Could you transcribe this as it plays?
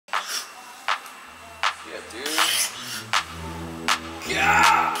Yeah, dude.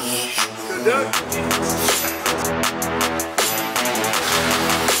 Yeah! Good, dude.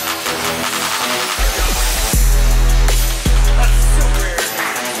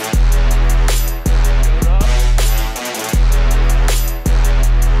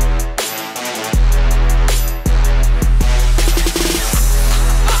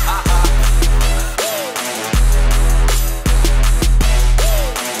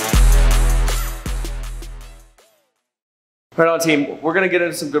 Right on, team. We're going to get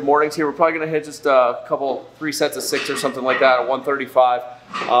into some good mornings here. We're probably going to hit just a couple, 3 sets of 6 or something like that at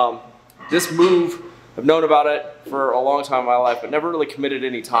 135. This move, I've known about it for a long time in my life, but never really committed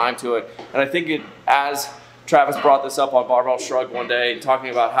any time to it. And I think it, as Travis brought this up on Barbell Shrugged one day, talking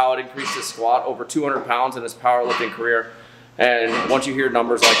about how it increased his squat over 200 pounds in his powerlifting career. And once you hear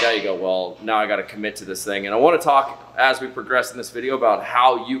numbers like that, you go, well, now I got to commit to this thing. And I want to talk, as we progress in this video, about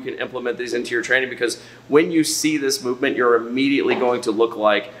how you can implement these into your training, because when you see this movement, you're immediately going to look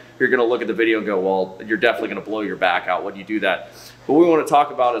like, you're going to look at the video and go, well, you're definitely going to blow your back out when you do that. What we want to talk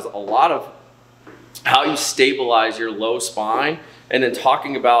about is a lot of how you stabilize your low spine, and then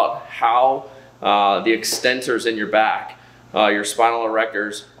talking about how the extensors in your back, your spinal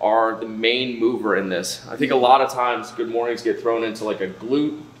erectors, are the main mover in this. I think a lot of times good mornings get thrown into like a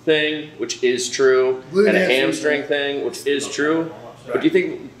glute thing, which is true, and a hamstring thing, which is true. But do you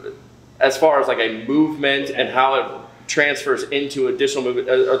think, as far as like a movement and how it transfers into additional movement,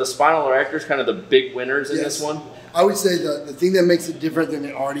 are the spinal erectors kind of the big winners in this one? I would say the thing that makes it different than the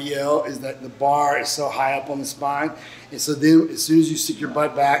RDL is that the bar is so high up on the spine, and so then as soon as you stick your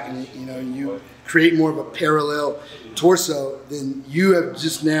butt back and you create more of a parallel torso, then you have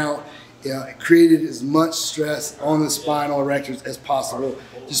just now created as much stress on the spinal erectors as possible,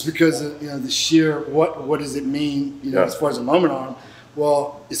 just because of the sheer what does it mean as far as a moment arm.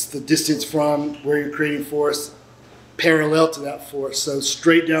 Well, it's the distance from where you're creating force parallel to that force, so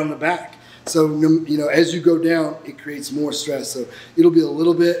straight down the back. So as you go down, it creates more stress. So it'll be a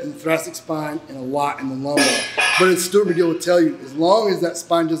little bit in the thoracic spine and a lot in the lumbar. But as Stuart McGill would tell you, as long as that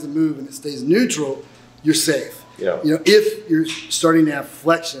spine doesn't move and it stays neutral, you're safe. Yeah. If you're starting to have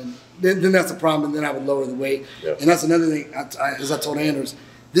flexion, then that's a problem, and then I would lower the weight. Yeah. And that's another thing, as I told Anders,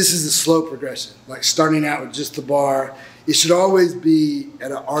 this is a slow progression. Like starting out with just the bar, it should always be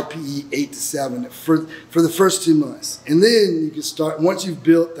at an RPE 8 to 7 for the first 2 months. And then you can start, once you've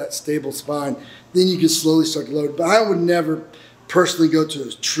built that stable spine, then you can slowly start to load. But I would never personally go to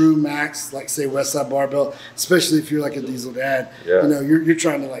a true max, like say Westside Barbell, especially if you're like a diesel dad. Yeah. You're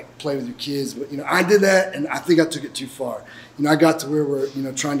trying to like play with your kids. But I did that, and I think I took it too far. I got to where we're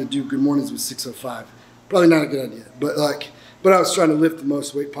trying to do good mornings with 605. Probably not a good idea, but I was trying to lift the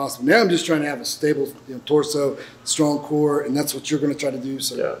most weight possible. Now I'm just trying to have a stable torso, strong core, and that's what you're going to try to do.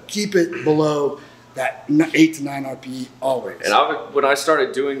 So keep it below that 8 to 9 RPE always. And when I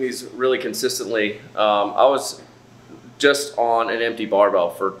started doing these really consistently, I was just on an empty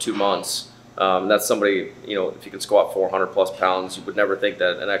barbell for 2 months. That's somebody, if you can squat 400 plus pounds, you would never think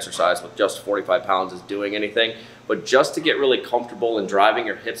that an exercise with just 45 pounds is doing anything. But just to get really comfortable in driving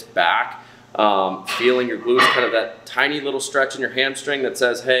your hips back, feeling your glutes, kind of that tiny little stretch in your hamstring that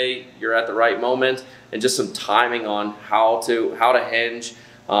says, hey, you're at the right moment, and just some timing on how to hinge.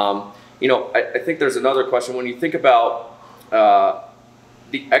 I think there's another question. When you think about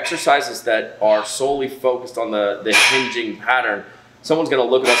the exercises that are solely focused on the hinging pattern, someone's going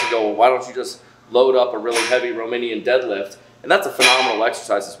to look at us and go, well, why don't you just load up a really heavy Romanian deadlift? And that's a phenomenal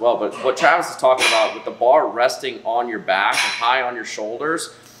exercise as well. But what Travis is talking about, with the bar resting on your back and high on your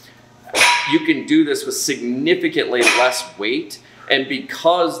shoulders, you can do this with significantly less weight. And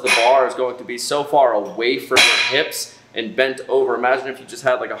because the bar is going to be so far away from your hips and bent over, imagine if you just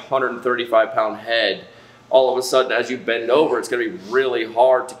had like a 135-pound head. All of a sudden, as you bend over, it's going to be really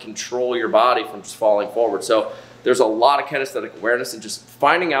hard to control your body from just falling forward. So there's a lot of kinesthetic awareness and just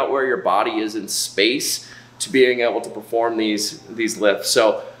finding out where your body is in space to being able to perform these lifts.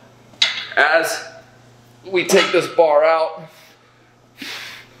 So as we take this bar out,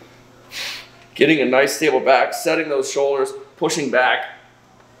 getting a nice stable back, setting those shoulders, pushing back.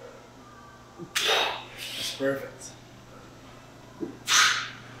 That's perfect.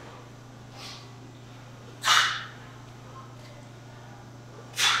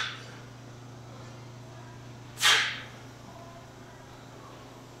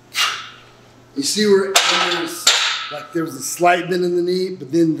 You see where there was a slight bend in the knee,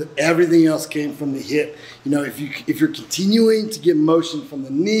 but then everything else came from the hip. If you're continuing to get motion from the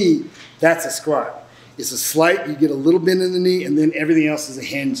knee, that's a squat. It's a slight, you get a little bend in the knee, and then everything else is a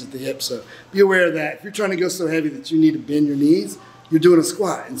hinge at the hip. So be aware of that. If you're trying to go so heavy that you need to bend your knees, you're doing a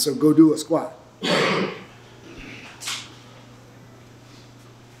squat, and so go do a squat.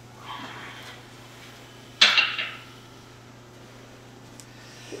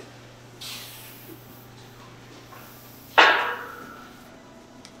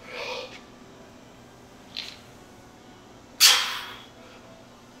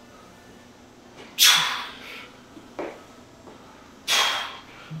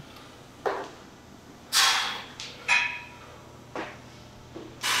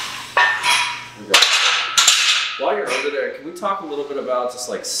 can we talk a little bit about just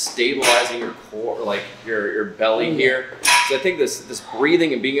like stabilizing your core, like your belly here? So I think this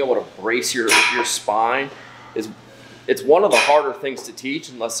breathing and being able to brace your spine it's one of the harder things to teach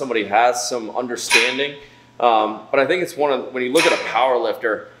unless somebody has some understanding. But I think it's when you look at a power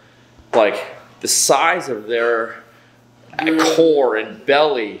lifter, like the size of their core and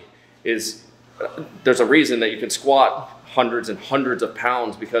belly there's a reason that you can squat hundreds and hundreds of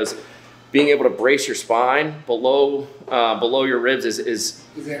pounds, because being able to brace your spine below your ribs is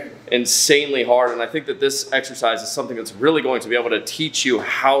insanely hard. And I think that this exercise is something that's really going to be able to teach you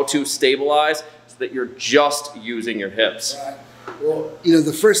how to stabilize so that you're just using your hips. Right. Well, you know,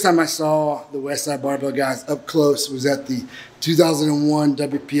 the first time I saw the Westside Barbell guys up close was at the 2001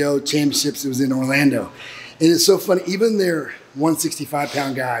 WPO Championships. It was in Orlando. And it's so funny, even their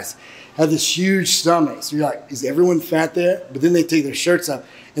 165-pound guys have this huge stomach. So you're like, is everyone fat there? But then they take their shirts up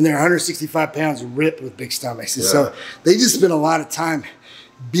and they're 165 pounds ripped with big stomachs. And so they just spend a lot of time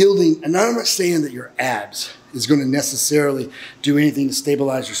building. And I'm not saying that your abs is going to necessarily do anything to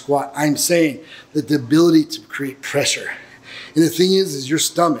stabilize your squat. I'm saying that the ability to create pressure. And the thing is your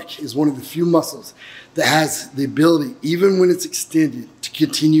stomach is one of the few muscles that has the ability, even when it's extended, to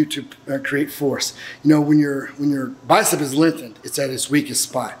continue to create force. You know, when your bicep is lengthened, it's at its weakest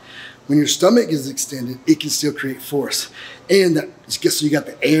spot. When your stomach is extended, it can still create force. And so you got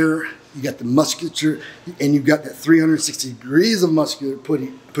the air, you got the musculature, and you've got that 360 degrees of muscular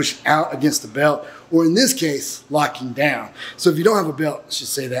push out against the belt, or in this case, locking down. So if you don't have a belt, I should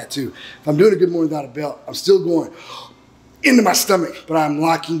say that too. If I'm doing a good morning without a belt, I'm still going into my stomach, but I'm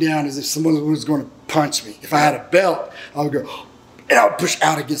locking down as if someone was going to punch me. If I had a belt, I would go, and I would push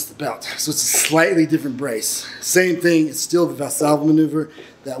out against the belt. So it's a slightly different brace. Same thing, it's still the Valsalva maneuver,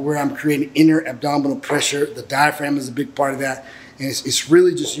 where I'm creating inner abdominal pressure. The diaphragm is a big part of that. And it's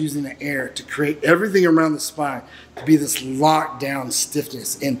really just using the air to create everything around the spine to be this locked down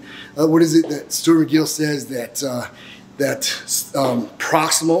stiffness. And what is it that Stuart McGill says, that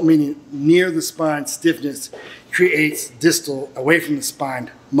proximal, meaning near the spine stiffness, creates distal, away from the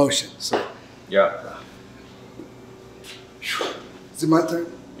spine, motion. So yeah. Is it my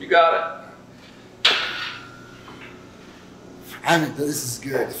turn? You got it. I haven't done this. Is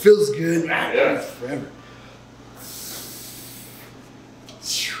good. It feels good. Yeah. Forever.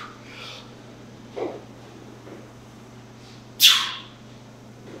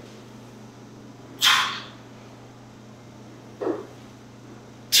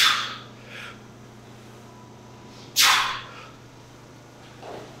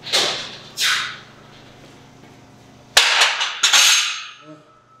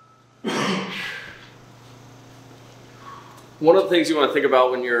 One of the things you want to think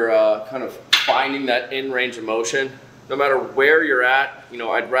about when you're kind of finding that in range of motion, no matter where you're at, you know,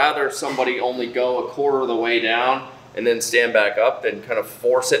 I'd rather somebody only go a quarter of the way down and then stand back up than kind of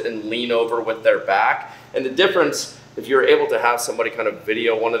force it and lean over with their back. And the difference, if you're able to have somebody kind of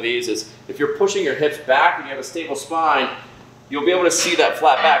video one of these, is if you're pushing your hips back and you have a stable spine, you'll be able to see that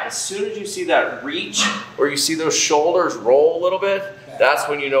flat back. As soon as you see that reach or you see those shoulders roll a little bit, that's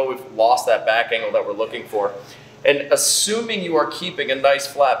when you know we've lost that back angle that we're looking for. And assuming you are keeping a nice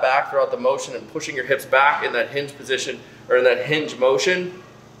flat back throughout the motion and pushing your hips back in that hinge position or in that hinge motion,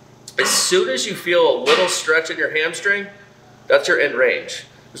 as soon as you feel a little stretch in your hamstring, that's your end range.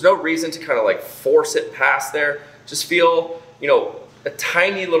 There's no reason to kind of like force it past there. Just feel, you know, a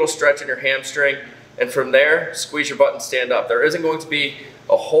tiny little stretch in your hamstring, and from there, squeeze your butt and stand up. There isn't going to be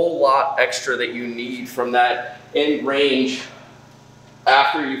a whole lot extra that you need from that end range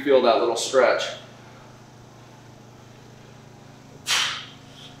after you feel that little stretch.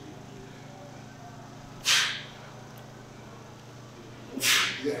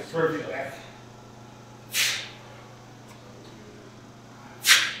 Yeah, perfect back.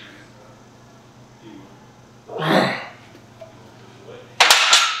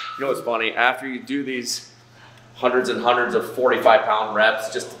 You know what's funny? After you do these hundreds and hundreds of 45-pound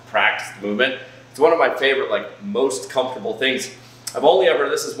reps just to practice the movement, it's one of my favorite, like, most comfortable things. I've only ever,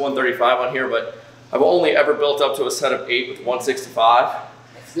 this is 135 on here, but I've only ever built up to a set of 8 with 165.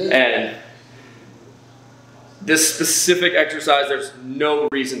 And this specific exercise, there's no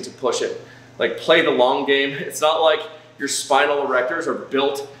reason to push it. Like, play the long game. It's not like your spinal erectors are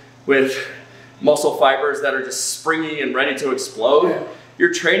built with muscle fibers that are just springy and ready to explode. Yeah.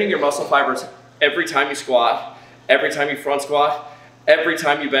 You're training your muscle fibers every time you squat, every time you front squat, every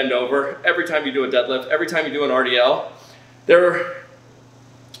time you bend over, every time you do a deadlift, every time you do an RDL.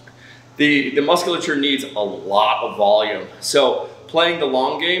 The musculature needs a lot of volume. So playing the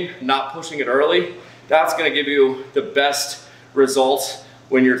long game, not pushing it early, that's going to give you the best results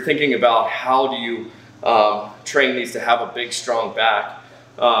when you're thinking about how do you train these to have a big, strong back.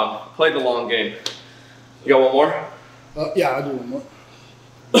 Play the long game. You got one more? Yeah, I'll do one more.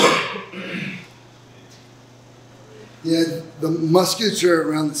 Yeah, the musculature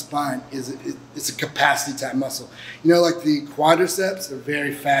around the spine it's a capacity type muscle. You know, like the quadriceps are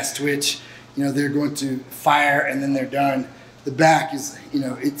very fast twitch. You know, they're going to fire and then they're done. The back is, you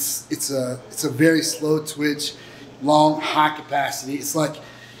know, it's a very slow twitch, long, high capacity. It's like,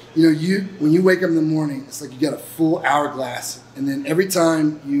 you know, when you wake up in the morning, it's like you got a full hourglass, and then every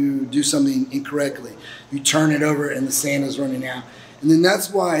time you do something incorrectly, you turn it over and the sand is running out. And then that's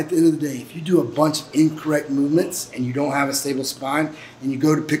why at the end of the day, if you do a bunch of incorrect movements and you don't have a stable spine and you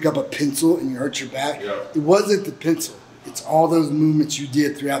go to pick up a pencil and you hurt your back, it wasn't the pencil. It's all those movements you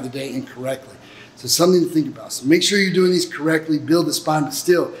did throughout the day incorrectly. So something to think about. So make sure you're doing these correctly, build the spine, but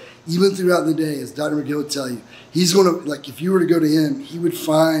still, even throughout the day, as Dr. McGill would tell you, he's going to, like if you were to go to him, he would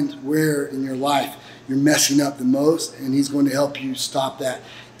find where in your life you're messing up the most, and he's going to help you stop that.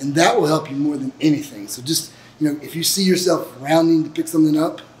 And that will help you more than anything. So just, you know, if you see yourself rounding to pick something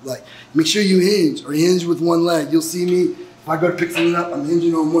up, like make sure you hinge or hinge with one leg. You'll see me, if I go to pick something up, I'm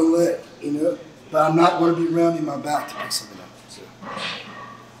hinging on one leg, you know, but I'm not going to be rounding my back to pick something up. So.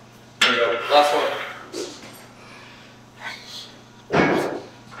 There we go. Last one.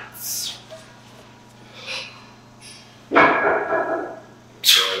 I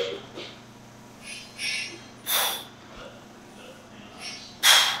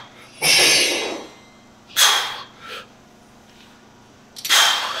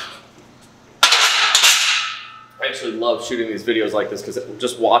actually love shooting these videos like this because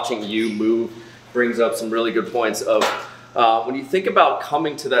just watching you move brings up some really good points of when you think about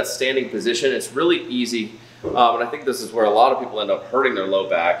coming to that standing position, it's really easy. And I think this is where a lot of people end up hurting their low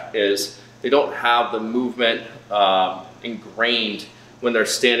back is they don't have the movement ingrained when they're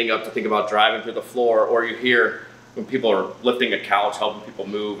standing up to think about driving through the floor, or you hear when people are lifting a couch, helping people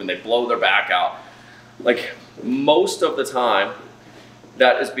move and they blow their back out. Like most of the time,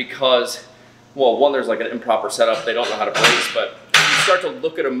 that is because, well, one, there's like an improper setup, they don't know how to brace, but if you start to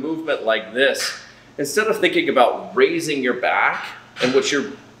look at a movement like this, instead of thinking about raising your back, in which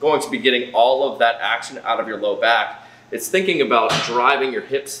you're going to be getting all of that action out of your low back, it's thinking about driving your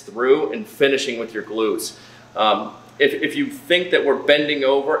hips through and finishing with your glutes. If you think that we're bending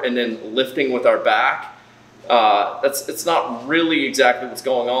over and then lifting with our back, it's not really exactly what's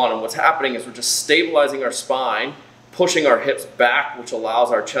going on. And what's happening is we're just stabilizing our spine, pushing our hips back, which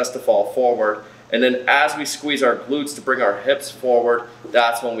allows our chest to fall forward. And then as we squeeze our glutes to bring our hips forward,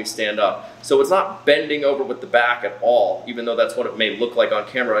 that's when we stand up. So it's not bending over with the back at all, even though that's what it may look like on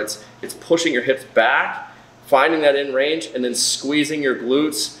camera. It's pushing your hips back, finding that in range, and then squeezing your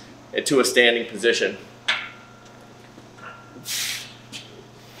glutes into a standing position.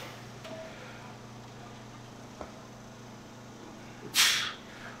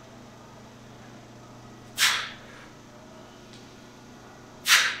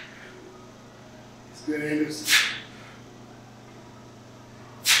 Good, Anderson.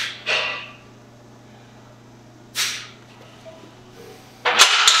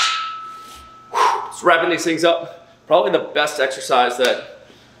 Just wrapping these things up. Probably the best exercise that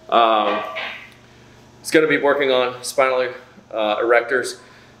is going to be working on spinal erectors.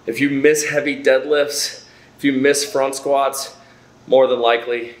 If you miss heavy deadlifts, if you miss front squats, more than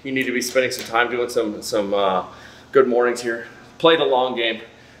likely you need to be spending some time doing some good mornings here. Play the long game.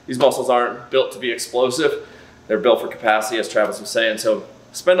 These muscles aren't built to be explosive. They're built for capacity, as Travis was saying. So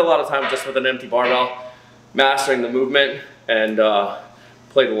spend a lot of time just with an empty barbell, mastering the movement, and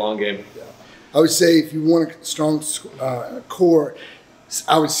play the long game. I would say if you want a strong core,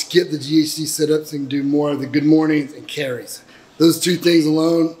 I would skip the GHD sit-ups and do more of the good mornings and carries. Those two things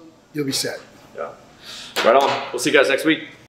alone, you'll be set. Yeah. Right on. We'll see you guys next week.